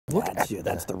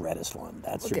That's the reddest one.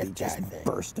 That should be just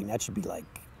bursting. That should be like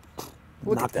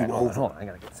knocking you over. Hold on, I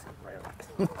gotta get this right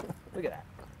on. Look at that.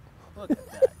 Look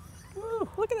at that. Woo,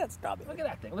 look at that strawberry. Look at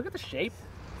that thing. Look at the shape.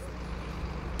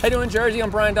 How you doing, Jersey?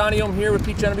 I'm Brian Donohue. I'm here with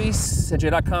Pete Genovese,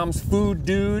 NJ.com's food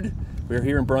dude. We're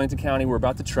here in Burlington County. We're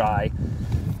about to try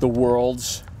the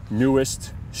world's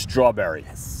newest strawberry.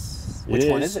 Yes. Which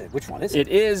one is it? Which one is it?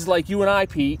 It is, like you and I,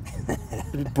 Pete,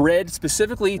 bred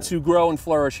specifically to grow and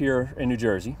flourish here in New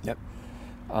Jersey. Yep.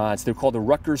 They're called the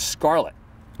Rutgers Scarlet.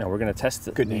 Now we're going to test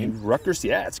it. Good name. Rutgers,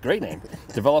 yeah, it's a great name.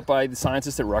 Developed by the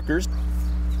scientists at Rutgers.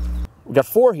 We got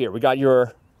 4 here. We got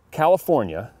your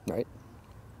California. Right.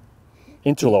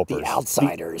 Interlopers. The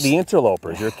outsiders. The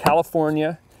interlopers. Your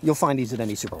California. You'll find these at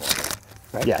any supermarket,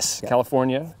 right? Yes, yep.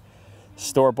 California,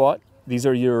 store-bought. These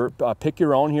are your pick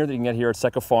your own here that you can get here at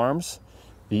Seca Farms.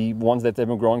 The ones that they've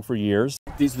been growing for years.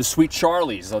 These are the Sweet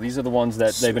Charlies. So these are the ones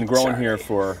that they've been growing here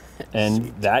for, and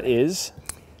that is?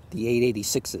 The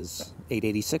 886s.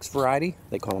 886 variety,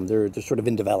 they call them. They're sort of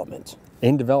in development.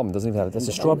 In development, doesn't even have it. That's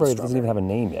a strawberry that doesn't even have a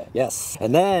name yet. Yes,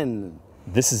 and then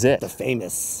this is it. The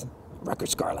famous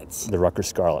Rutgers Scarlets. The Rutgers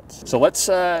Scarlets. So let's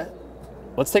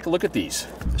take a look at these.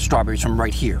 The strawberries from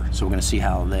right here. So we're going to see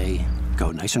how they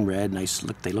go. Nice and red. Nice.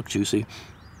 Look. They look juicy.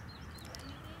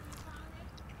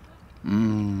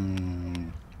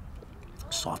 Mmm.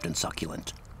 Soft and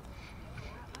succulent.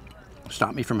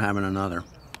 Stop me from having another.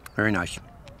 Very nice.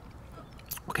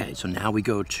 Okay, so now we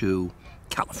go to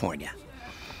California.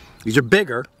 These are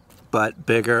bigger, but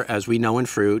bigger, as we know in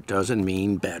fruit, doesn't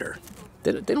mean better.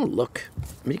 They don't look,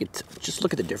 I mean, you can just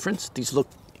look at the difference. These look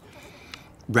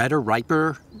redder,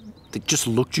 riper. They just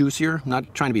look juicier. I'm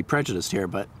not trying to be prejudiced here,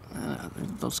 but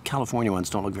those California ones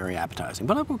don't look very appetizing.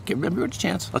 But I'll give them a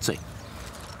chance. Let's see.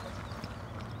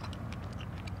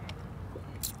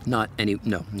 Not as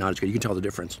good. You can tell the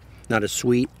difference. Not as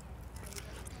sweet.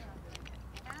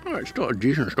 Oh, it's still a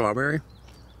decent strawberry.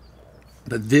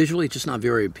 But visually, it's just not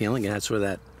very appealing. It has sort of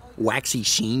that waxy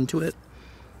sheen to it.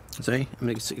 See? I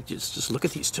mean, just look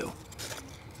at these two.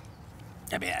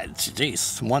 I mean,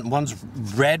 geez. One's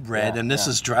red, and this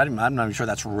is dried. I'm not even sure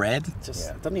that's red. It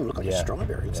doesn't even look like a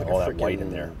strawberry. It's like all a that white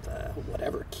in there.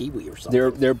 Whatever, kiwi or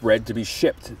something. They're bred to be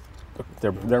shipped.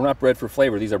 They're not bred for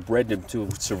flavor. These are bred to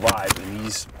survive in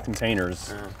these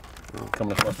containers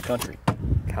coming across the country.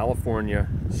 California,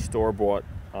 store-bought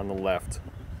on the left,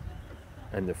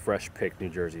 and the fresh picked New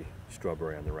Jersey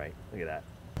strawberry on the right. Look at that.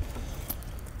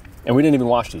 And we didn't even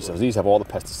wash these, so these have all the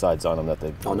pesticides on them that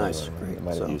they might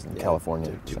have used in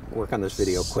California. Work on this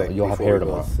video quick. So you'll have hair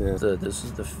tomorrow. This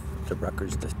is the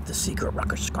Rutgers, the secret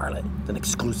Rutgers Scarlet, an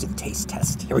exclusive taste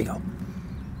test. Here we go.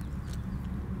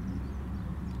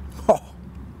 Oh,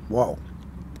 whoa.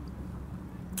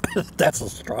 That's a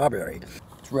strawberry.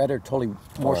 It's redder, totally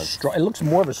more it looks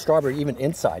more of a strawberry even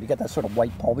inside. You got that sort of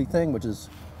white pulpy thing, which is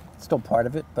still part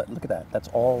of it, but look at that. That's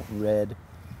all red.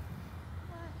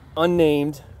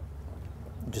 Unnamed.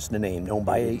 Just a name, known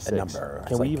by a number.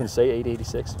 Can we even say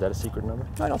 886? Is that a secret number?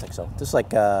 I don't think so. Just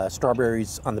like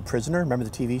strawberries on The Prisoner. Remember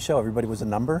the TV show? Everybody was a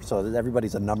number. So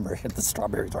everybody's a number. The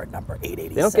strawberries are a number.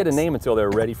 886. They don't get a name until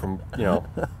they're ready from, you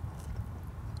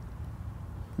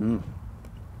know.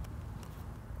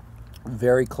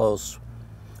 Very close.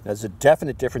 There's a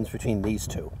definite difference between these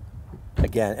two.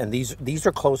 Again, and these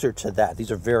are closer to that.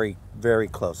 These are very, very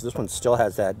close. This one still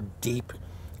has that deep,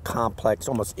 complex,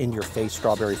 almost in-your-face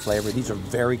strawberry flavor. These are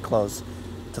very close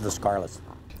to the Scarlets.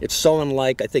 It's so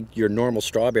unlike, I think, your normal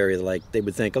strawberry. Like they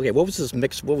would think, okay, what was this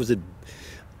mix? What was it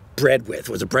bred with?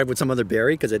 Was it bred with some other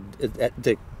berry? Because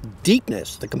the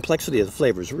deepness, the complexity of the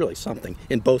flavor is really something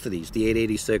in both of these, the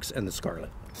 886 and the Scarlet.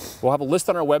 We'll have a list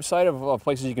on our website of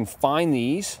places you can find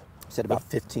these. You said about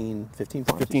 15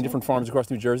 farms? 15 different farms across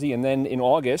New Jersey. And then in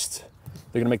August,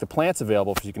 they're going to make the plants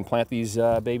available so you can plant these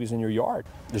babies in your yard.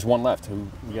 There's one left. Who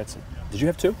gets it? Did you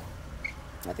have 2?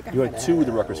 I think you had 2 of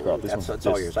the Rutgers Scarlet. That's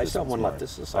all yours. I still have one left. I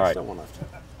still have one left.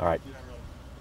 All right.